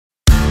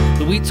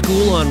The Wheat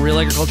School on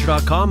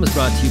RealAgriculture.com is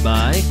brought to you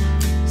by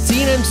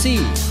CNMC,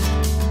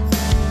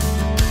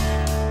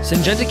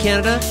 Syngenta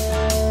Canada,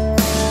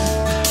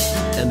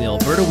 and the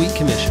Alberta Wheat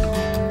Commission.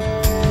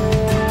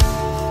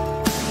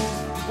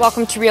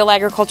 Welcome to Real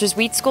Agriculture's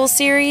Wheat School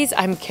series.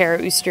 I'm Kara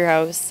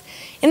Oosterhuis.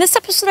 In this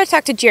episode, I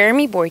talked to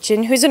Jeremy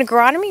Boychyn, who's an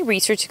agronomy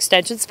research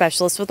extension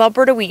specialist with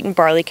Alberta Wheat and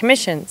Barley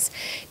Commissions.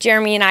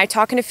 Jeremy and I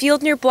talk in a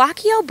field near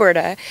Blackie,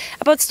 Alberta,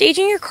 about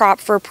staging your crop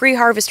for a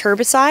pre-harvest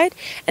herbicide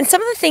and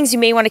some of the things you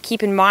may want to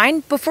keep in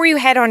mind before you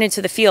head on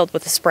into the field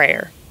with a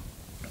sprayer.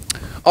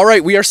 All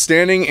right, we are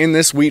standing in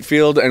this wheat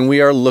field and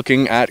we are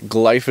looking at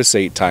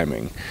glyphosate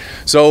timing.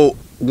 So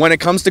when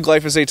it comes to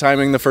glyphosate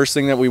timing, the first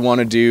thing that we want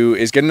to do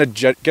is get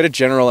a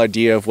general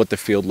idea of what the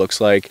field looks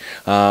like.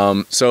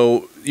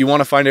 So you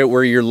want to find out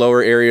where your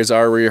lower areas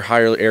are, where your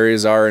higher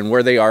areas are, and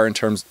where they are in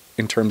terms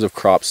of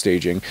crop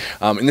staging.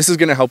 And this is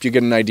going to help you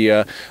get an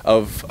idea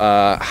of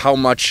how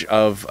much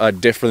of a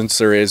difference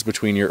there is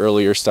between your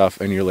earlier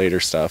stuff and your later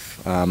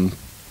stuff.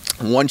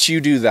 Once you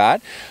do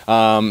that,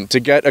 to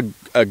get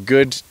a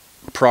good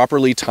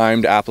properly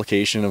timed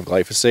application of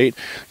glyphosate,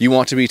 you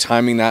want to be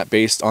timing that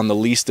based on the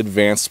least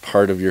advanced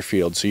part of your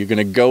field. So you're going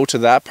to go to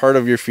that part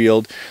of your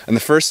field, and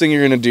the first thing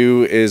you're going to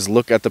do is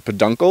look at the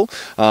peduncle,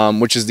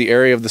 which is the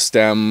area of the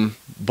stem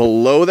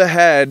below the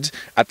head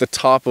at the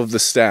top of the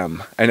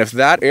stem. And if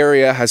that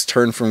area has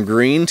turned from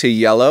green to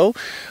yellow,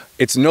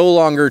 it's no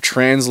longer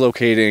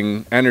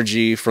translocating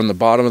energy from the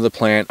bottom of the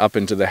plant up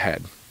into the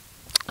head.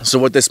 So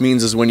what this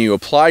means is when you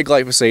apply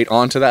glyphosate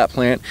onto that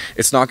plant,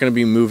 it's not going to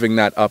be moving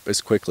that up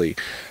as quickly.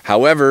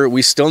 However,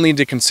 we still need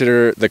to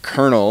consider the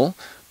kernel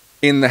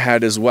in the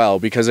head as well,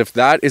 because if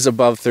that is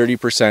above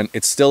 30%,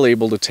 it's still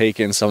able to take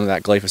in some of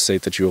that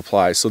glyphosate that you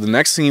apply. So the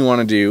next thing you want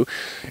to do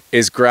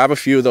is grab a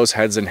few of those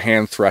heads and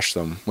hand thresh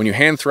them. When you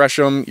hand thresh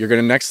them, you're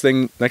going to next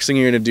thing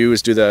you're going to do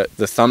is do the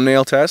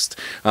thumbnail test.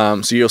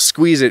 So you'll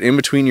squeeze it in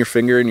between your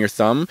finger and your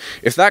thumb.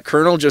 If that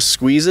kernel just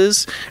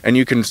squeezes and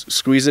you can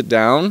squeeze it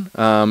down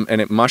and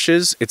it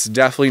mushes, it's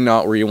definitely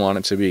not where you want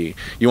it to be.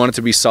 You want it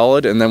to be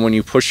solid, and then when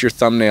you push your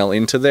thumbnail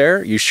into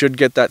there, you should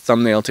get that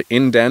thumbnail to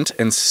indent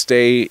and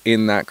stay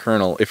in that kernel.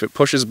 If it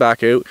pushes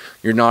back out,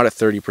 you're not at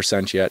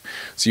 30% yet.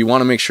 So you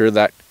want to make sure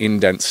that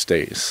indent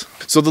stays.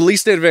 So the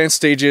least advanced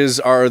stages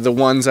are the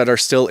ones that are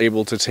still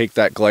able to take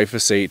that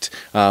glyphosate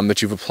that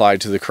you've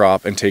applied to the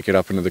crop and take it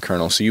up into the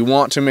kernel. So you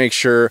want to make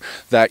sure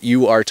that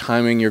you are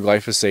timing your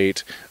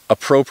glyphosate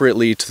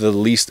appropriately to the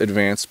least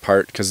advanced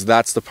part, because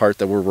that's the part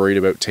that we're worried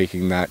about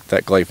taking that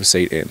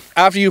glyphosate in.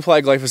 After you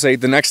apply glyphosate,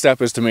 the next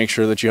step is to make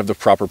sure that you have the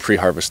proper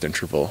pre-harvest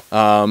interval.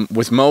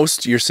 With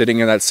most, you're sitting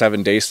in that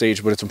 7-day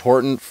stage, but it's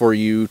important for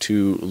you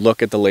to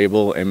look at the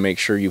label and make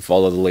sure you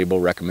follow the label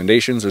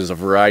recommendations. There's a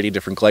variety of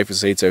different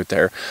glyphosates out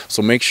there,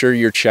 so make sure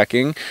you're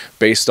checking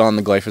based on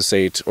the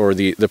glyphosate or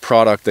the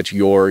product that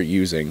you're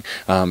using,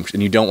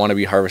 and you don't want to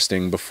be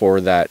harvesting before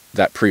that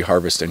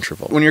pre-harvest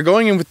interval. When you're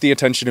going in with the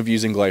intention of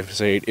using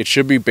glyphosate, it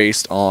should be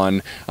based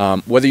on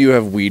whether you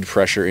have weed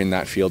pressure in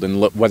that field and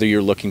whether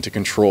you're looking to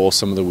control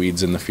some of the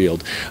weeds in the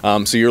field.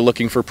 So you're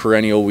looking for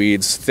perennial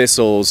weeds,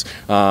 thistles,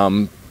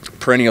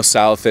 perennial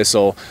sow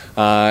thistle,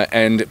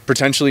 and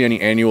potentially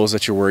any annuals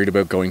that you're worried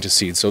about going to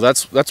seed. So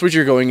that's what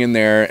you're going in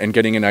there and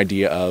getting an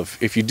idea of.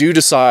 If you do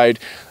decide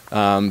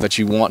that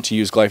you want to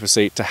use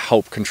glyphosate to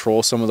help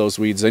control some of those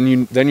weeds, then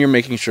you're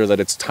making sure that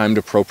it's timed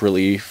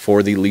appropriately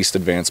for the least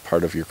advanced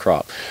part of your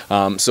crop.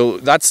 So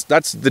that's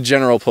the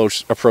general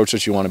approach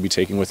that you want to be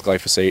taking with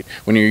glyphosate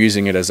when you're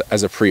using it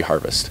as a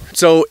pre-harvest.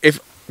 So if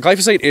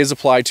glyphosate is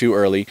applied too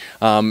early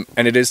and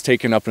it is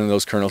taken up into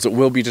those kernels, it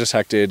will be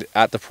detected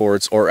at the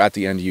ports or at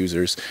the end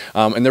users.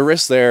 And the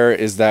risk there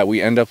is that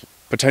we end up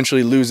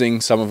potentially losing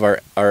some of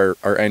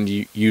our end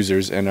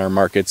users in our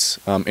markets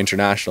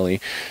internationally.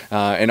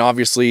 And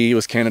obviously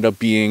with Canada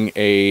being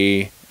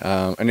an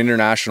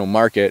international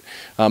market,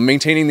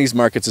 maintaining these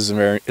markets is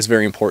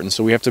very important.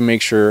 So we have to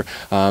make sure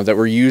that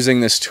we're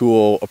using this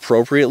tool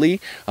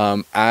appropriately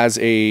as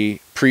a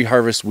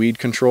pre-harvest weed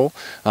control,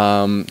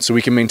 so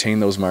we can maintain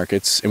those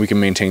markets and we can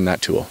maintain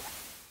that tool.